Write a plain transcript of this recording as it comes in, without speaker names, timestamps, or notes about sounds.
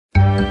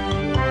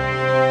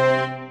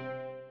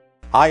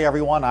Hi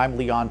everyone, I'm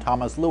Leon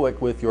Thomas Lewick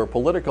with your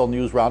political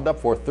news roundup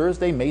for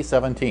Thursday, May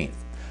 17th.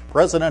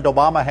 President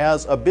Obama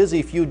has a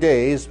busy few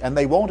days and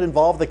they won't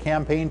involve the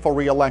campaign for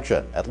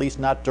re-election, at least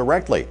not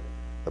directly.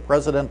 The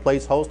president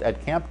plays host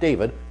at Camp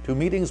David to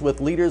meetings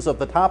with leaders of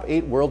the top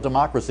 8 world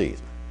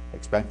democracies.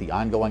 Expect the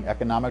ongoing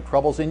economic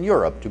troubles in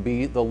Europe to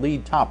be the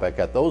lead topic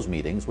at those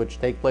meetings, which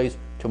take place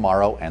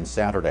tomorrow and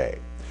Saturday.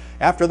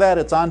 After that,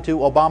 it's on to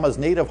Obama's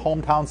native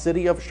hometown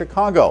city of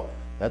Chicago.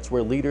 That's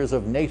where leaders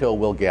of NATO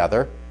will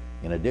gather.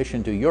 In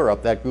addition to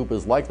Europe, that group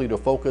is likely to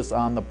focus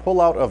on the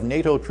pullout of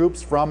NATO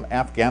troops from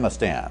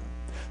Afghanistan.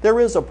 There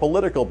is a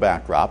political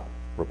backdrop.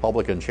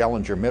 Republican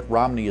challenger Mitt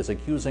Romney is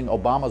accusing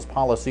Obama's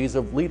policies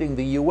of leading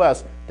the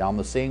U.S. down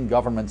the same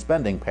government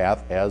spending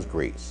path as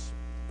Greece.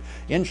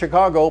 In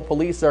Chicago,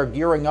 police are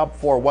gearing up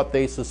for what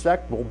they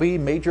suspect will be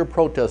major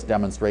protest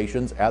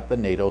demonstrations at the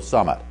NATO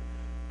Summit.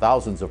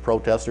 Thousands of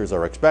protesters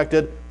are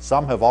expected.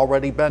 Some have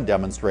already been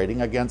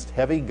demonstrating against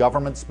heavy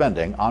government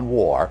spending on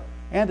war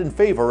and in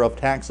favor of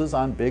taxes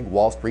on big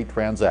Wall Street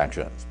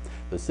transactions.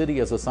 The city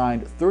has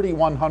assigned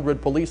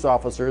 3,100 police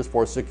officers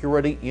for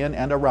security in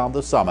and around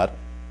the summit,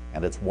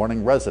 and it's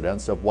warning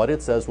residents of what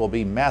it says will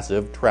be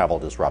massive travel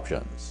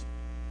disruptions.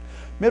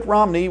 Mitt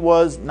Romney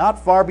was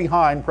not far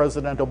behind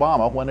President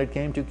Obama when it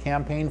came to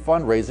campaign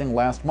fundraising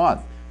last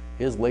month.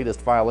 His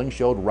latest filing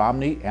showed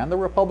Romney and the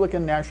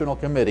Republican National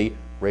Committee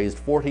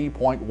raised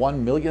 $40.1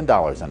 million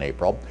in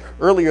April.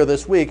 Earlier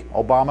this week,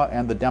 Obama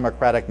and the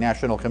Democratic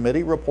National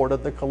Committee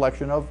reported the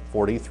collection of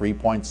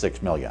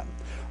 $43.6 million.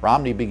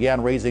 Romney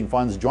began raising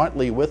funds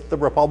jointly with the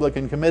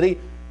Republican Committee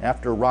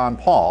after Ron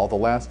Paul, the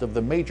last of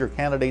the major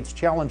candidates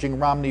challenging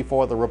Romney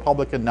for the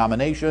Republican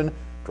nomination,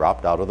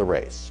 dropped out of the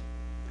race.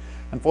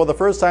 And for the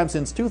first time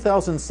since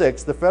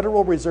 2006, the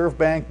Federal Reserve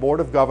Bank Board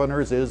of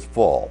Governors is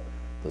full.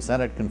 The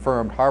Senate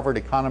confirmed Harvard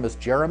economist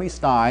Jeremy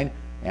Stein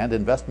and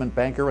investment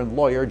banker and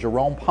lawyer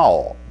Jerome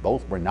Powell.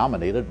 Both were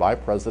nominated by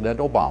President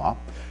Obama.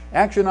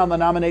 Action on the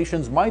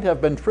nominations might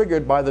have been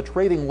triggered by the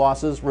trading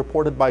losses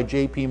reported by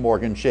J.P.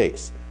 Morgan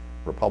Chase.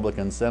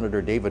 Republican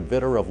Senator David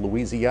Vitter of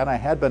Louisiana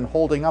had been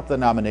holding up the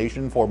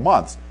nomination for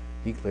months.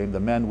 He claimed the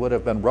men would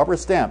have been rubber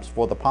stamps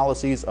for the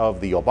policies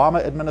of the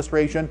Obama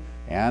administration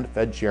and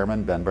Fed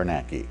Chairman Ben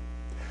Bernanke.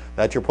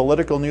 That's your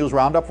political news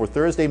roundup for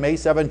Thursday, May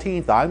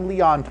 17th. I'm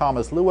Leon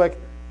Thomas Lewick.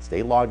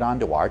 Stay logged on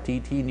to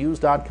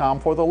rttnews.com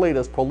for the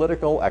latest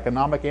political,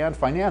 economic, and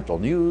financial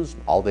news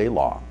all day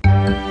long.